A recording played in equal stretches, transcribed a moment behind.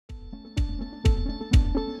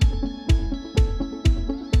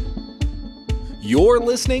You're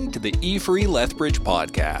listening to the E3 Lethbridge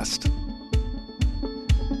podcast.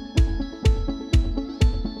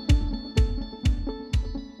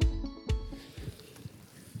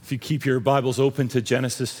 If you keep your Bibles open to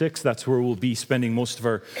Genesis 6, that's where we'll be spending most of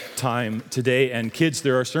our time today. And kids,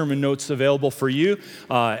 there are sermon notes available for you,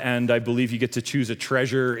 and I believe you get to choose a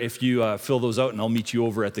treasure if you fill those out, and I'll meet you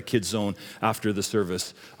over at the kids zone after the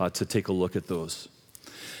service to take a look at those.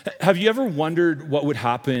 Have you ever wondered what would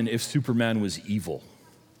happen if Superman was evil?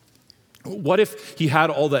 What if he had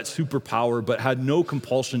all that superpower but had no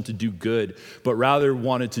compulsion to do good, but rather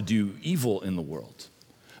wanted to do evil in the world?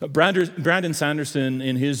 Brandon Sanderson,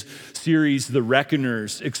 in his series, The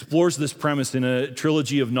Reckoners, explores this premise in a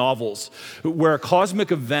trilogy of novels where a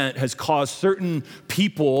cosmic event has caused certain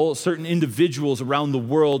people, certain individuals around the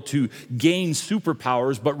world to gain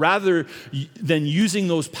superpowers, but rather than using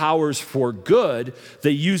those powers for good, they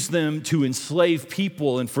use them to enslave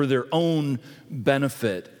people and for their own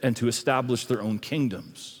benefit and to establish their own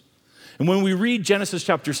kingdoms. And when we read Genesis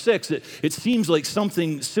chapter 6, it seems like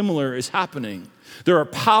something similar is happening. There are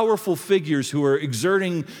powerful figures who are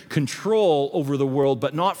exerting control over the world,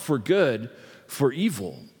 but not for good, for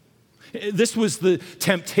evil. This was the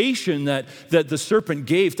temptation that the serpent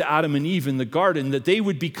gave to Adam and Eve in the garden, that they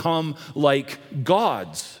would become like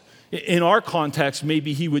gods. In our context,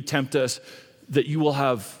 maybe he would tempt us that you will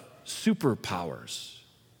have superpowers.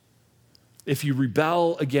 If you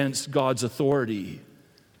rebel against God's authority,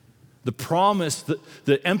 the promise,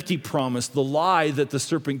 the empty promise, the lie that the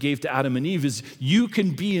serpent gave to Adam and Eve is you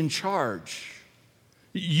can be in charge.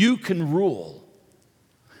 You can rule.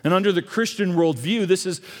 And under the Christian worldview, this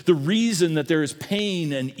is the reason that there is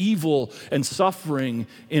pain and evil and suffering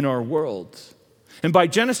in our world. And by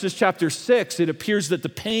Genesis chapter 6, it appears that the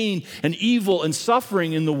pain and evil and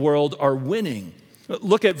suffering in the world are winning.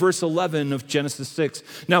 Look at verse 11 of Genesis 6.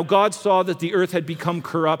 Now God saw that the earth had become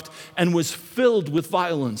corrupt and was filled with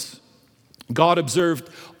violence. God observed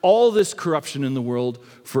all this corruption in the world,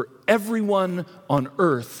 for everyone on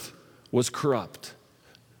earth was corrupt.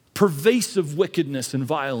 Pervasive wickedness and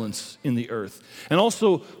violence in the earth, and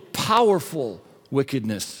also powerful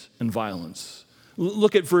wickedness and violence.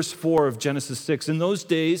 Look at verse 4 of Genesis 6. In those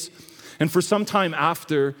days, and for some time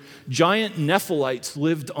after, giant Nephilites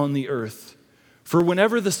lived on the earth. For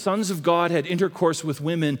whenever the sons of God had intercourse with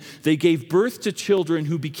women, they gave birth to children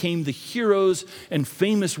who became the heroes and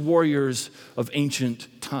famous warriors of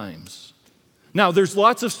ancient times. Now, there's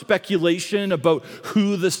lots of speculation about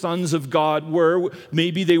who the sons of God were.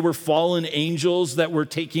 Maybe they were fallen angels that were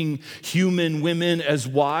taking human women as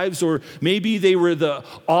wives, or maybe they were the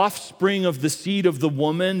offspring of the seed of the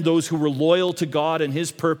woman, those who were loyal to God and his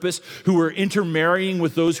purpose, who were intermarrying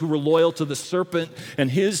with those who were loyal to the serpent and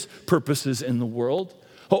his purposes in the world.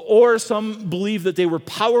 Or some believe that they were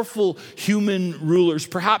powerful human rulers,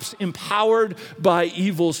 perhaps empowered by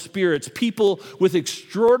evil spirits, people with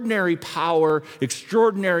extraordinary power,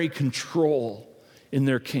 extraordinary control in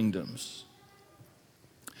their kingdoms.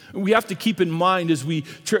 We have to keep in mind as we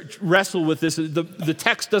wrestle with this, the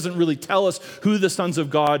text doesn't really tell us who the sons of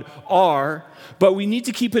God are, but we need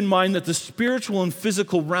to keep in mind that the spiritual and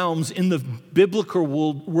physical realms in the biblical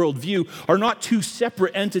worldview are not two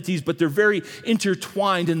separate entities, but they're very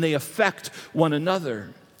intertwined and they affect one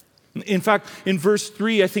another. In fact, in verse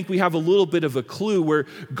 3, I think we have a little bit of a clue where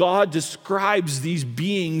God describes these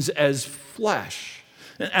beings as flesh.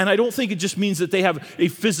 And I don't think it just means that they have a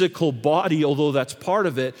physical body, although that's part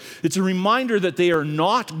of it. It's a reminder that they are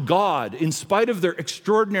not God. In spite of their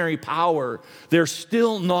extraordinary power, they're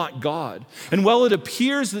still not God. And while it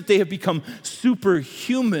appears that they have become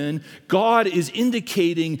superhuman, God is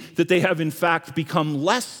indicating that they have in fact become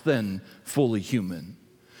less than fully human.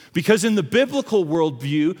 Because in the biblical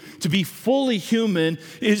worldview, to be fully human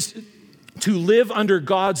is to live under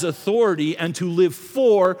God's authority and to live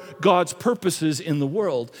for God's purposes in the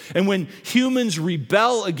world. And when humans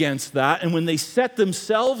rebel against that, and when they set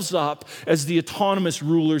themselves up as the autonomous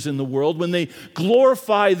rulers in the world, when they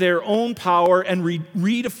glorify their own power and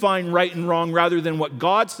redefine right and wrong rather than what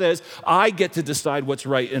God says, I get to decide what's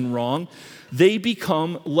right and wrong, they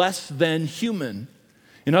become less than human.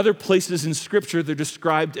 In other places in Scripture, they're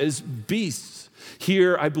described as beasts.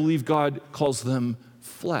 Here, I believe God calls them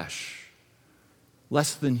flesh.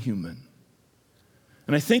 Less than human.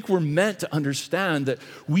 And I think we're meant to understand that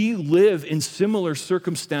we live in similar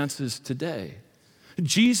circumstances today.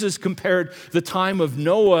 Jesus compared the time of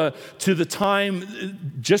Noah to the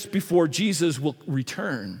time just before Jesus will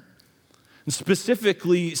return. And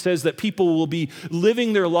specifically says that people will be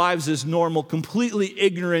living their lives as normal, completely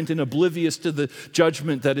ignorant and oblivious to the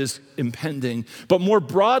judgment that is impending. But more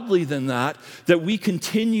broadly than that we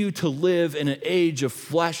continue to live in an age of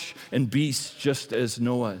flesh and beasts just as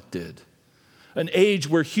Noah did. An age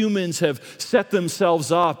where humans have set themselves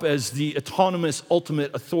up as the autonomous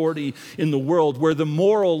ultimate authority in the world, where the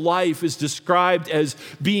moral life is described as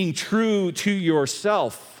being true to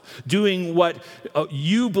yourself, doing what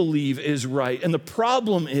you believe is right. And the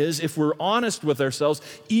problem is, if we're honest with ourselves,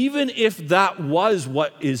 even if that was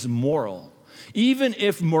what is moral, even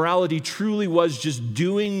if morality truly was just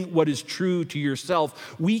doing what is true to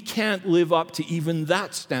yourself, we can't live up to even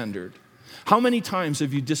that standard. How many times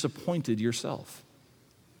have you disappointed yourself?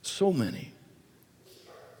 So many.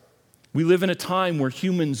 We live in a time where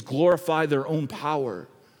humans glorify their own power.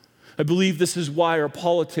 I believe this is why our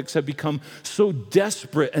politics have become so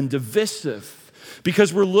desperate and divisive,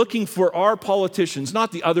 because we're looking for our politicians,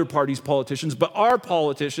 not the other party's politicians, but our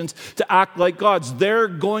politicians to act like gods. They're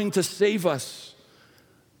going to save us.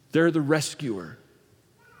 They're the rescuer.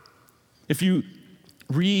 If you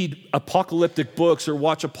read apocalyptic books or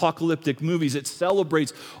watch apocalyptic movies, it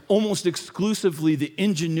celebrates almost exclusively the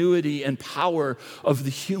ingenuity and power of the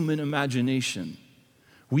human imagination.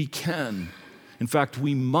 We can, in fact,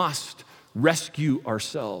 we must rescue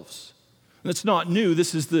ourselves. And it's not new.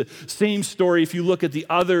 This is the same story. If you look at the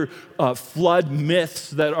other flood myths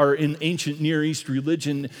that are in ancient Near East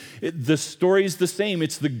religion, the story is the same.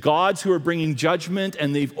 It's the gods who are bringing judgment,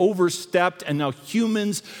 and they've overstepped, and now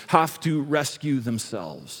humans have to rescue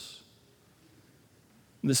themselves.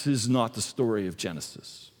 This is not the story of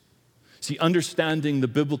Genesis. See, understanding the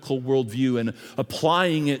biblical worldview and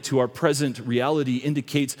applying it to our present reality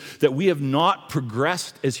indicates that we have not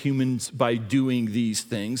progressed as humans by doing these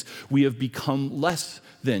things. We have become less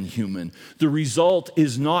than human. The result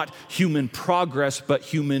is not human progress, but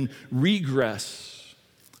human regress.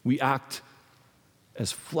 We act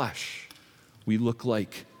as flesh. We look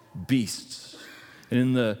like beasts. And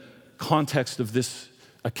in the context of this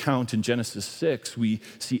account in Genesis 6, we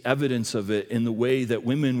see evidence of it in the way that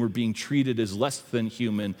women were being treated as less than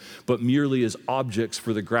human, but merely as objects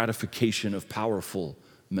for the gratification of powerful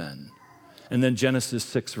men. And then Genesis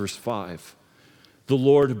 6, verse 5, the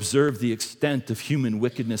Lord observed the extent of human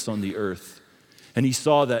wickedness on the earth, and he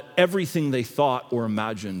saw that everything they thought or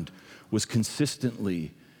imagined was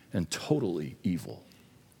consistently and totally evil.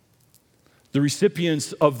 The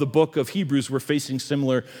recipients of the book of Hebrews were facing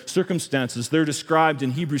similar circumstances. They're described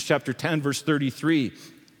in Hebrews chapter 10, verse 33.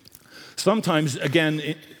 Sometimes,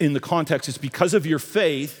 again, in the context, it's because of your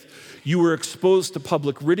faith, you were exposed to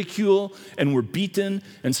public ridicule and were beaten,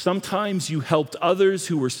 and sometimes you helped others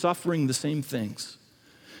who were suffering the same things.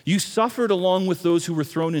 You suffered along with those who were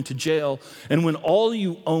thrown into jail, and when all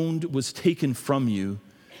you owned was taken from you,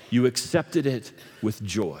 you accepted it with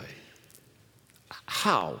joy.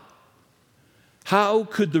 How? How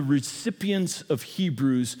could the recipients of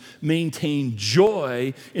Hebrews maintain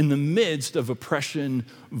joy in the midst of oppression,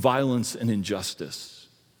 violence, and injustice?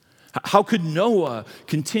 How could Noah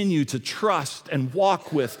continue to trust and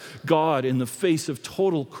walk with God in the face of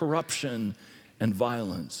total corruption and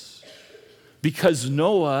violence? Because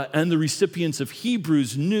Noah and the recipients of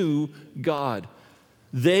Hebrews knew God.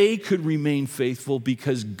 They could remain faithful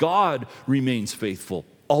because God remains faithful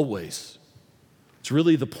always. It's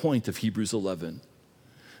really the point of Hebrews 11.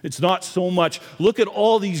 It's not so much, look at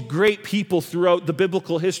all these great people throughout the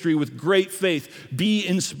biblical history with great faith. Be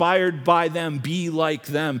inspired by them. Be like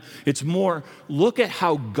them. It's more, look at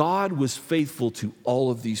how God was faithful to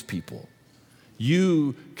all of these people.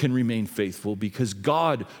 You can remain faithful because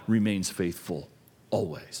God remains faithful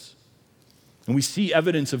always. And we see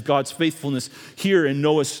evidence of God's faithfulness here in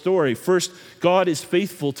Noah's story. First, God is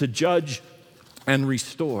faithful to judge and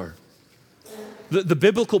restore. The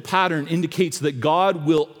biblical pattern indicates that God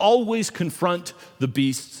will always confront the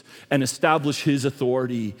beasts and establish his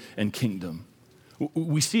authority and kingdom.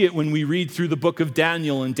 We see it when we read through the book of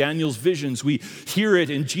Daniel and Daniel's visions. We hear it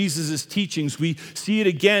in Jesus' teachings. We see it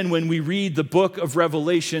again when we read the book of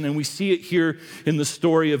Revelation, and we see it here in the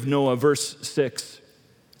story of Noah, verse 6.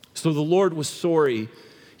 So the Lord was sorry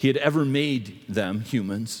he had ever made them,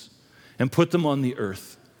 humans, and put them on the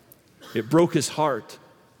earth. It broke his heart.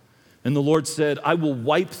 And the Lord said, I will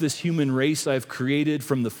wipe this human race I have created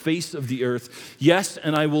from the face of the earth. Yes,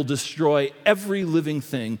 and I will destroy every living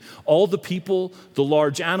thing, all the people, the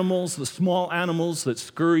large animals, the small animals that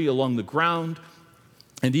scurry along the ground,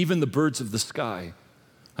 and even the birds of the sky.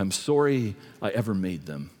 I'm sorry I ever made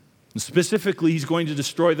them. And specifically, he's going to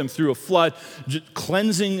destroy them through a flood,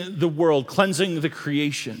 cleansing the world, cleansing the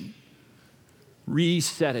creation,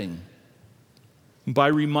 resetting By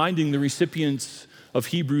reminding the recipients of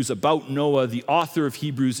Hebrews about Noah, the author of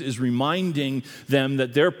Hebrews is reminding them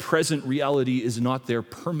that their present reality is not their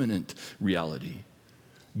permanent reality.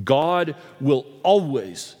 God will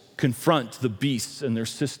always confront the beasts and their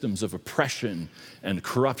systems of oppression and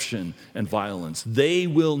corruption and violence. They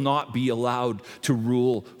will not be allowed to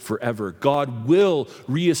rule forever. God will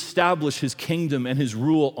reestablish his kingdom and his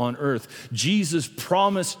rule on earth. Jesus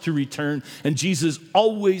promised to return, and Jesus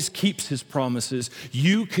always keeps his promises.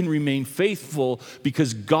 You can remain faithful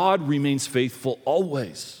because God remains faithful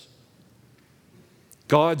always.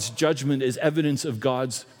 God's judgment is evidence of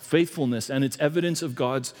God's faithfulness, and it's evidence of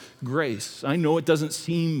God's grace. I know it doesn't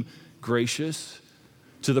seem gracious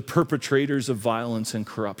to the perpetrators of violence and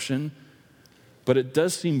corruption, but it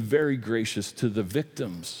does seem very gracious to the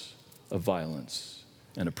victims of violence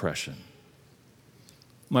and oppression.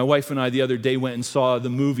 My wife and I the other day went and saw the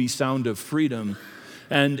movie Sound of Freedom,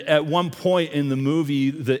 and at one point in the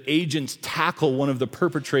movie, the agents tackle one of the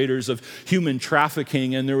perpetrators of human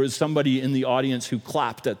trafficking, and there was somebody in the audience who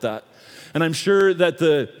clapped at that. And I'm sure that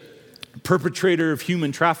the perpetrator of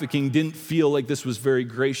human trafficking didn't feel like this was very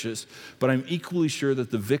gracious, but I'm equally sure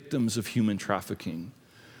that the victims of human trafficking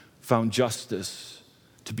found justice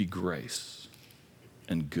to be grace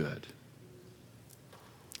and good.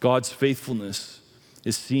 God's faithfulness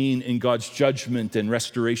is seen in God's judgment and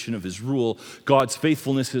restoration of his rule. God's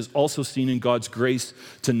faithfulness is also seen in God's grace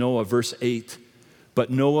to Noah. Verse 8, but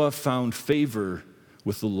Noah found favor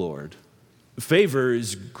with the Lord. Favor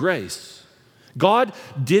is grace. God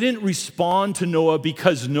didn't respond to Noah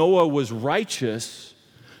because Noah was righteous.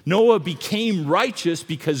 Noah became righteous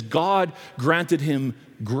because God granted him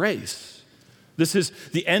grace. This is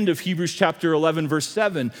the end of Hebrews chapter 11, verse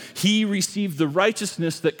 7. He received the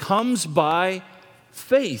righteousness that comes by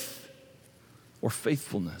faith or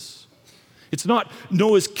faithfulness. It's not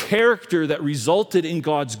Noah's character that resulted in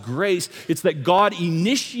God's grace. It's that God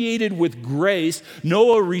initiated with grace.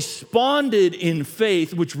 Noah responded in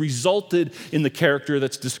faith, which resulted in the character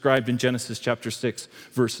that's described in Genesis chapter 6,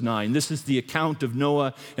 verse 9. This is the account of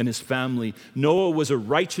Noah and his family. Noah was a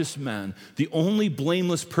righteous man, the only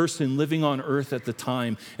blameless person living on earth at the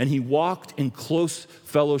time, and he walked in close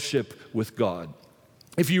fellowship with God.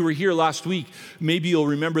 If you were here last week, maybe you'll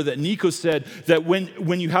remember that Nico said that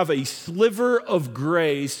when you have a sliver of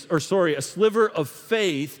a sliver of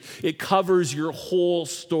faith, it covers your whole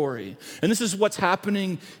story. And this is what's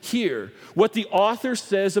happening here. What the author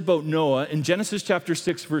says about Noah in Genesis chapter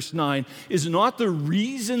 6, verse 9, is not the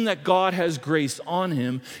reason that God has grace on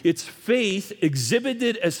him. It's faith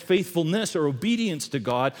exhibited as faithfulness or obedience to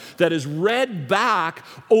God that is read back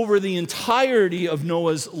over the entirety of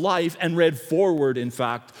Noah's life and read forward, in fact,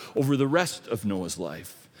 over the rest of Noah's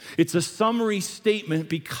life. It's a summary statement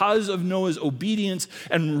because of Noah's obedience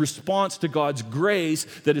and response to God's grace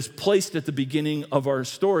that is placed at the beginning of our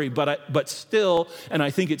story. But still, and I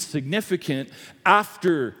think it's significant,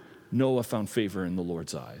 after Noah found favor in the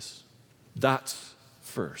Lord's eyes. That's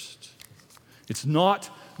first. It's not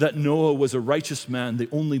that Noah was a righteous man, the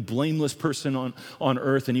only blameless person on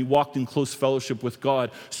earth, and he walked in close fellowship with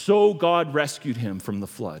God. So God rescued him from the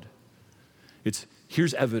flood.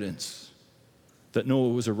 Here's evidence that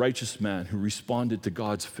Noah was a righteous man who responded to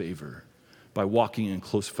God's favor by walking in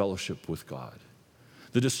close fellowship with God.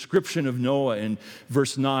 The description of Noah in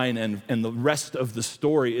verse 9 and the rest of the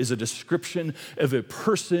story is a description of a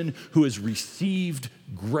person who has received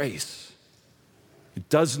grace. It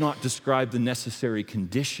does not describe the necessary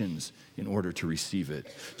conditions in order to receive it.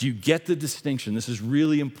 Do you get the distinction? This is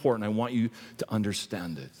really important. I want you to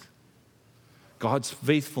understand it. God's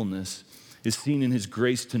faithfulness is seen in his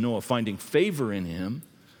grace to Noah, finding favor in him,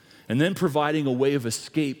 and then providing a way of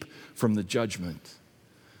escape from the judgment.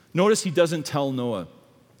 Notice he doesn't tell Noah,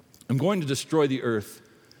 I'm going to destroy the earth,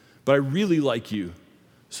 but I really like you,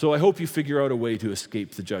 so I hope you figure out a way to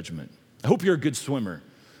escape the judgment. I hope you're a good swimmer.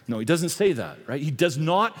 No, he doesn't say that, right? He does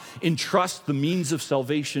not entrust the means of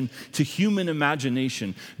salvation to human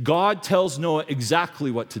imagination. God tells Noah exactly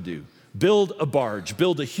what to do. Build a barge,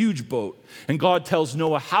 build a huge boat. And God tells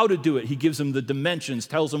Noah how to do it. He gives him the dimensions,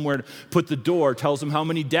 tells him where to put the door, tells him how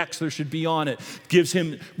many decks there should be on it, gives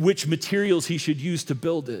him which materials he should use to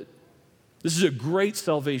build it. This is a great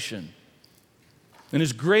salvation. And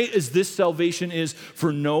as great as this salvation is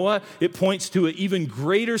for Noah, it points to an even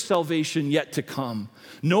greater salvation yet to come.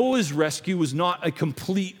 Noah's rescue was not a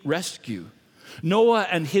complete rescue. Noah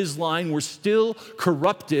and his line were still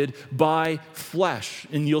corrupted by flesh.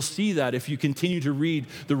 And you'll see that if you continue to read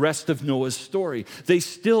the rest of Noah's story. They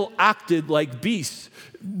still acted like beasts.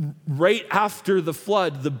 Right after the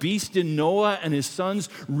flood, the beast in Noah and his sons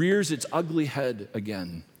rears its ugly head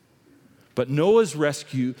again. But Noah's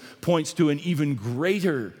rescue points to an even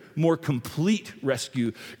greater, more complete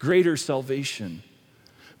rescue, greater salvation.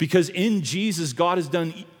 Because in Jesus, God has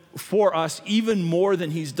done for us even more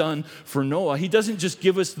than he's done for Noah. He doesn't just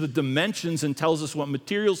give us the dimensions and tells us what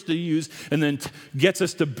materials to use and then gets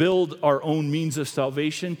us to build our own means of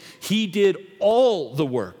salvation. He did all the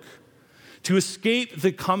work. To escape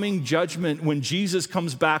the coming judgment when Jesus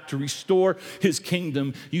comes back to restore his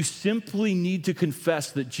kingdom, you simply need to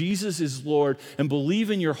confess that Jesus is Lord and believe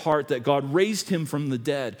in your heart that God raised him from the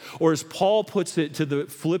dead. Or as Paul puts it to the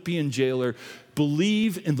Philippian jailer,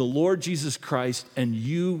 believe in the Lord Jesus Christ and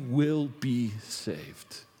you will be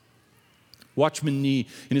saved. Watchman Nee,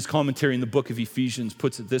 in his commentary in the book of Ephesians,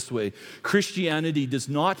 puts it this way: Christianity does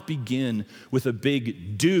not begin with a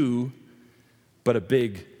big do, but a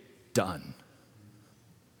big done.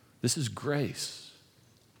 This is grace.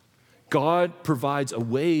 God provides a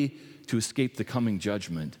way to escape the coming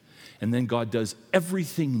judgment, and then God does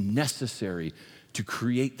everything necessary to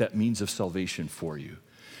create that means of salvation for you.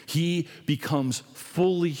 He becomes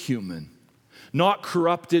fully human, not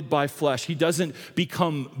corrupted by flesh. He doesn't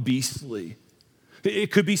become beastly.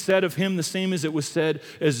 It could be said of him the same as it was said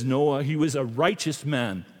as Noah. He was a righteous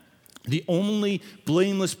man, the only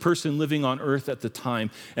blameless person living on earth at the time,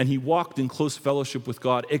 and he walked in close fellowship with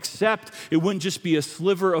God, except it wouldn't just be a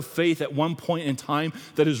sliver of faith at one point in time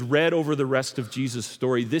that is read over the rest of Jesus'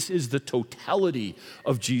 story. This is the totality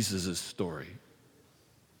of Jesus' story.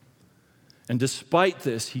 And despite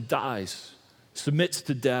this, he dies, submits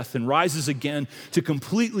to death, and rises again to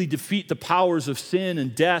completely defeat the powers of sin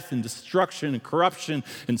and death and destruction and corruption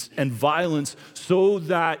and violence, so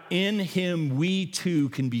that in him we too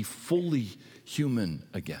can be fully human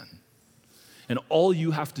again. And all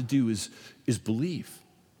you have to do is believe.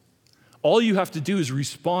 All you have to do is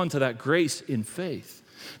respond to that grace in faith.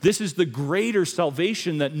 This is the greater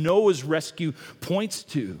salvation that Noah's rescue points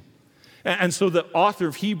to. And so the author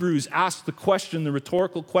of Hebrews asks the question, the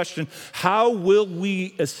rhetorical question, how will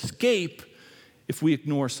we escape if we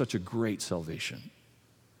ignore such a great salvation?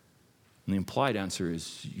 And the implied answer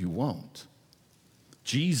is you won't.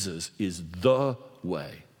 Jesus is the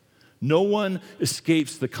way. No one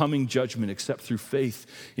escapes the coming judgment except through faith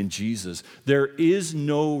in Jesus. There is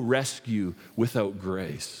no rescue without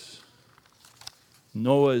grace.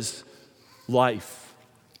 Noah's life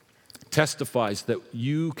testifies that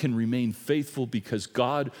you can remain faithful because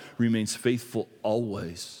God remains faithful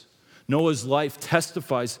always. Noah's life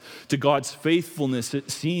testifies to God's faithfulness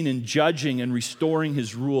seen in judging and restoring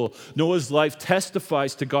his rule. Noah's life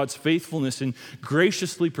testifies to God's faithfulness in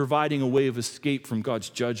graciously providing a way of escape from God's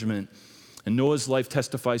judgment. And Noah's life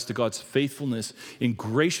testifies to God's faithfulness in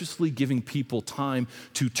graciously giving people time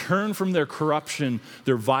to turn from their corruption,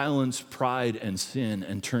 their violence, pride, and sin,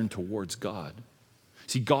 and turn towards God.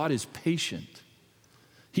 See, God is patient.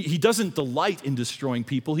 He doesn't delight in destroying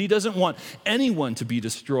people. He doesn't want anyone to be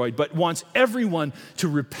destroyed, but wants everyone to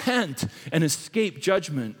repent and escape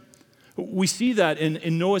judgment. We see that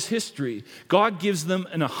in Noah's history. God gives them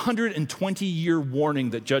an 120-year warning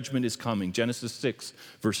that judgment is coming. Genesis 6,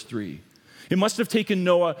 verse 3. It must have taken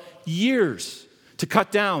Noah years to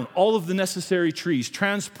cut down all of the necessary trees,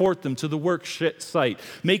 transport them to the work site,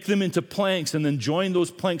 make them into planks, and then join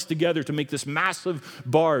those planks together to make this massive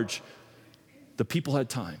barge. The people had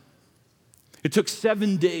time. It took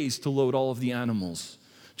 7 days to load all of the animals.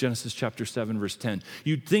 Genesis chapter 7, verse 10.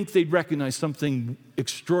 You'd think they'd recognize something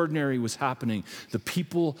extraordinary was happening. The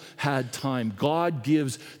people had time. God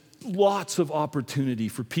gives lots of opportunity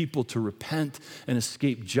for people to repent and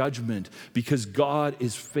escape judgment because God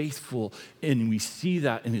is faithful, and we see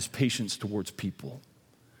that in his patience towards people.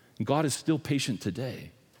 And God is still patient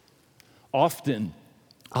today. Often,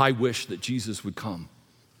 I wish that Jesus would come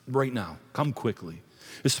right now, come quickly,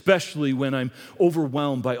 especially when I'm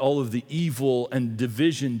overwhelmed by all of the evil and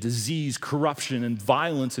division, disease, corruption, and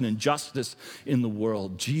violence and injustice in the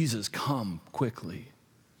world. Jesus, come quickly.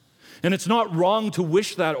 And it's not wrong to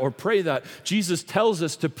wish that or pray that. Jesus tells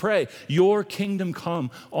us to pray, your kingdom come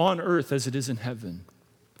on earth as it is in heaven.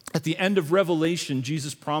 At the end of Revelation,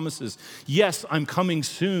 Jesus promises, yes, I'm coming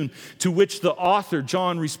soon, to which the author,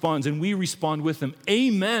 John, responds, and we respond with him,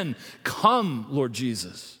 amen, come, Lord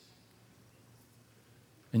Jesus.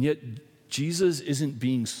 And yet, Jesus isn't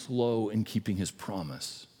being slow in keeping his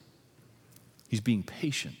promise. He's being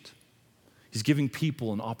patient. He's giving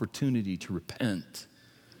people an opportunity to repent,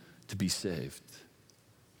 to be saved.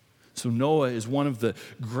 So Noah is one of the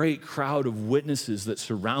great crowd of witnesses that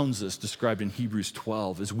surrounds us, described in Hebrews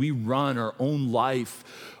 12, as we run our own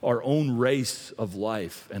life, our own race of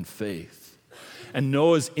life and faith. And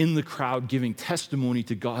Noah's in the crowd giving testimony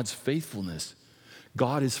to God's faithfulness.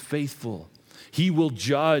 God is faithful. He will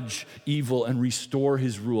judge evil and restore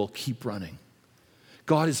his rule. Keep running.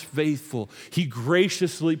 God is faithful. He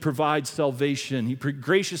graciously provides salvation. He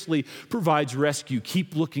graciously provides rescue.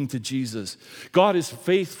 Keep looking to Jesus. God is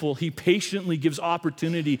faithful. He patiently gives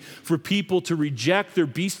opportunity for people to reject their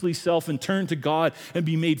beastly self and turn to God and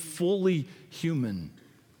be made fully human. And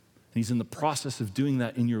he's in the process of doing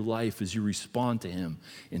that in your life as you respond to him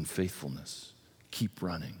in faithfulness. Keep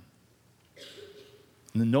running.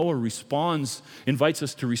 And then Noah invites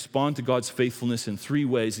us to respond to God's faithfulness in 3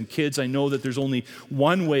 ways. And kids, I know that there's only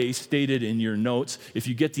one way stated in your notes. If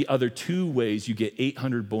you get the other 2 ways, you get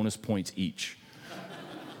 800 bonus points each.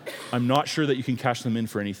 I'm not sure that you can cash them in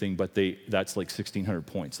for anything, but that's like 1,600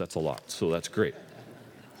 points. That's a lot, so that's great.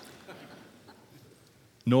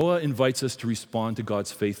 Noah invites us to respond to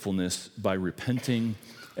God's faithfulness by repenting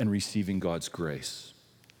and receiving God's grace.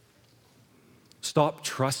 Stop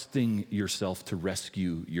trusting yourself to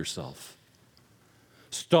rescue yourself.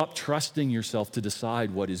 Stop trusting yourself to decide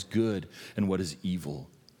what is good and what is evil.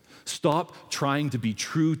 Stop trying to be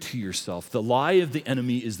true to yourself. The lie of the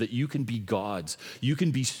enemy is that you can be gods. You can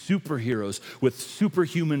be superheroes with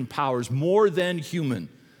superhuman powers, more than human.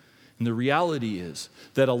 And the reality is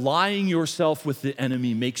that aligning yourself with the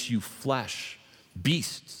enemy makes you flesh,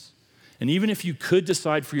 beasts. And even if you could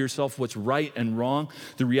decide for yourself what's right and wrong,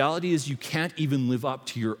 the reality is you can't even live up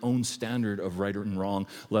to your own standard of right and wrong,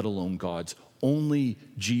 let alone God's. Only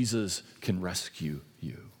Jesus can rescue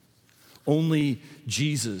you. Only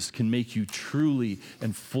Jesus can make you truly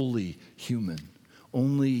and fully human.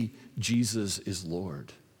 Only Jesus is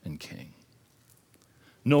Lord and King.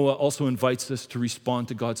 Noah also invites us to respond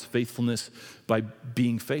to God's faithfulness by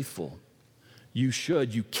being faithful. You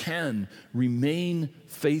can remain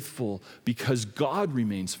faithful because God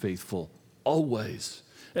remains faithful always.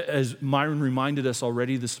 As Myron reminded us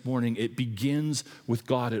already this morning, it begins with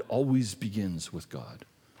God. It always begins with God.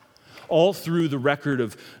 All through the record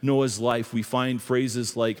of Noah's life, we find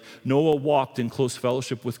phrases like Noah walked in close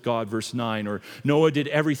fellowship with God, verse 9, or Noah did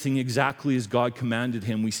everything exactly as God commanded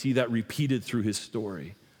him. We see that repeated through his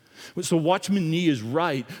story. So Watchman Nee is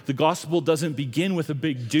right. The gospel doesn't begin with a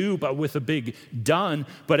big do, but with a big done.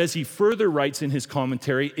 But as he further writes in his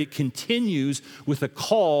commentary, it continues with a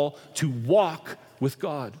call to walk with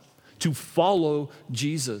God, to follow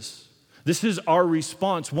Jesus. This is our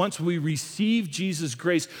response. Once we receive Jesus'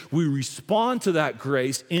 grace, we respond to that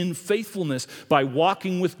grace in faithfulness by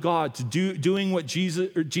walking with God, doing what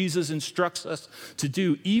Jesus instructs us to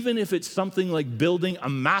do, even if it's something like building a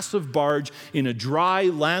massive barge in a dry,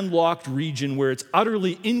 landlocked region where it's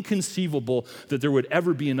utterly inconceivable that there would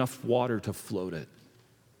ever be enough water to float it.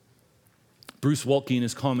 Bruce Waltke, in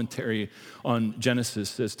his commentary on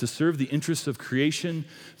Genesis, says, to serve the interests of creation,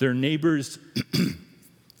 their neighbors,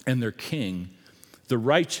 and their king, the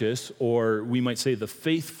righteous, or we might say the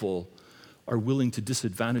faithful, are willing to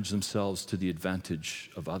disadvantage themselves to the advantage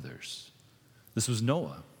of others. This was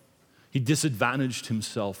Noah. He disadvantaged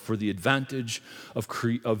himself for the advantage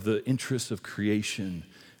of the interests of creation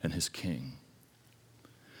and his king.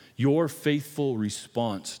 Your faithful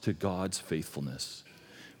response to God's faithfulness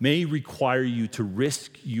may require you to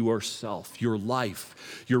risk yourself, your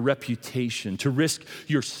life, your reputation, to risk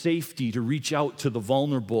your safety, to reach out to the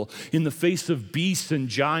vulnerable in the face of beasts and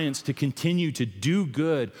giants, to continue to do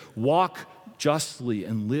good, walk justly,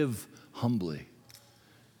 and live humbly.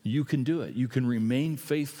 You can do it. You can remain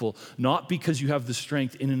faithful, not because you have the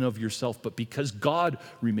strength in and of yourself, but because God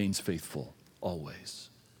remains faithful always.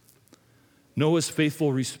 Noah's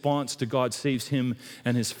faithful response to God saves him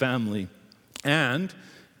and his family. And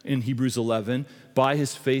in Hebrews 11, by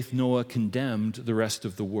his faith, Noah condemned the rest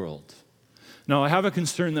of the world. Now, I have a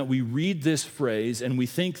concern that we read this phrase and we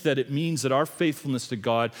think that it means that our faithfulness to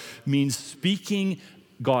God means speaking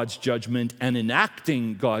God's judgment and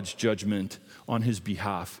enacting God's judgment on his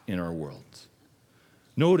behalf in our world.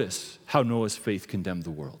 Notice how Noah's faith condemned the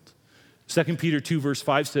world. 2 Peter 2 verse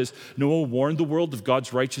 5 says, Noah warned the world of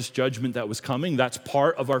God's righteous judgment that was coming. That's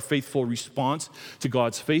part of our faithful response to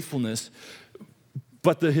God's faithfulness.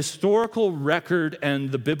 But the historical record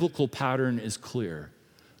and the biblical pattern is clear.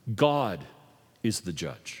 God is the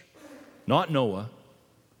judge, not Noah,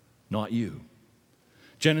 not you.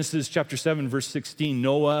 Genesis chapter 7, verse 16,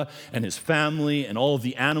 Noah and his family and all of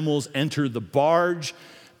the animals enter the barge,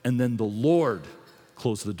 and then the Lord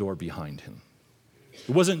closed the door behind him. It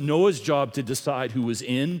wasn't Noah's job to decide who was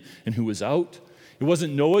in and who was out. It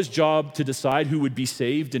wasn't Noah's job to decide who would be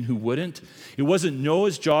saved and who wouldn't. It wasn't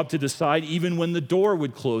Noah's job to decide even when the door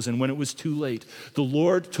would close and when it was too late. The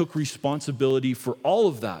Lord took responsibility for all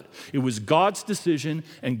of that. It was God's decision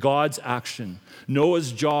and God's action.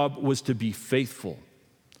 Noah's job was to be faithful,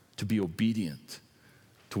 to be obedient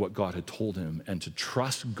to what God had told him, and to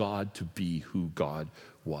trust God to be who God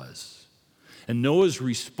was. And Noah's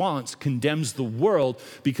response condemns the world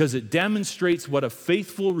because it demonstrates what a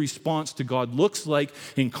faithful response to God looks like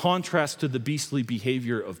in contrast to the beastly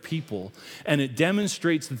behavior of people. And it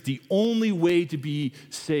demonstrates that the only way to be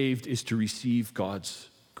saved is to receive God's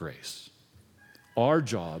grace. Our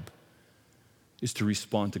job is to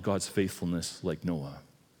respond to God's faithfulness like Noah.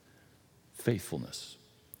 Faithfulness.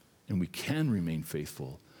 And we can remain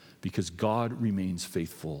faithful because God remains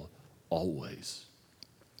faithful always.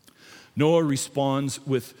 Noah responds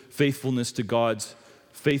with faithfulness to God's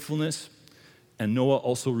faithfulness, and Noah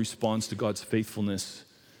also responds to God's faithfulness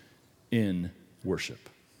in worship.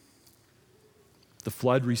 The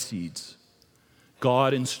flood recedes.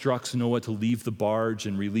 God instructs Noah to leave the barge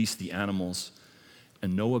and release the animals,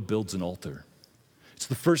 and Noah builds an altar. It's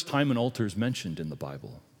the first time an altar is mentioned in the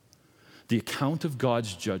Bible. The account of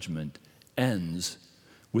God's judgment ends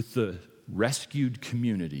with the rescued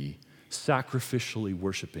community sacrificially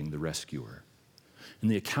worshiping the rescuer.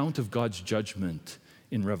 And the account of God's judgment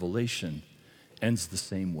in Revelation ends the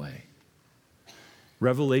same way.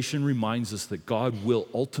 Revelation reminds us that God will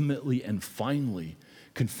ultimately and finally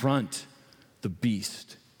confront the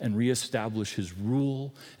beast and reestablish his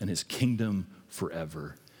rule and his kingdom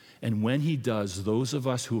forever. And when he does, those of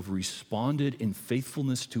us who have responded in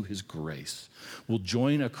faithfulness to his grace will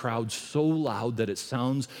join a crowd so loud that it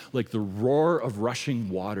sounds like the roar of rushing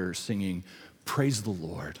water singing, "Praise the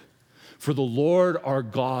Lord. For the Lord our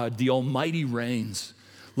God, the Almighty reigns.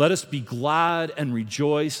 Let us be glad and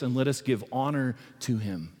rejoice, and let us give honor to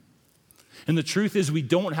him." And the truth is, we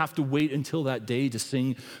don't have to wait until that day to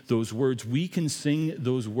sing those words. We can sing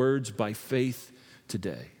those words by faith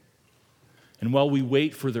today. And while we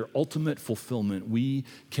wait for their ultimate fulfillment, we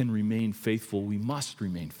can remain faithful. We must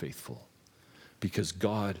remain faithful because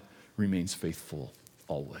God remains faithful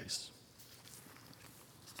always.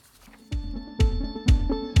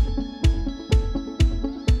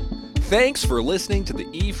 Thanks for listening to the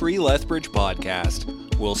E Free Lethbridge podcast.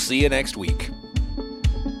 We'll see you next week.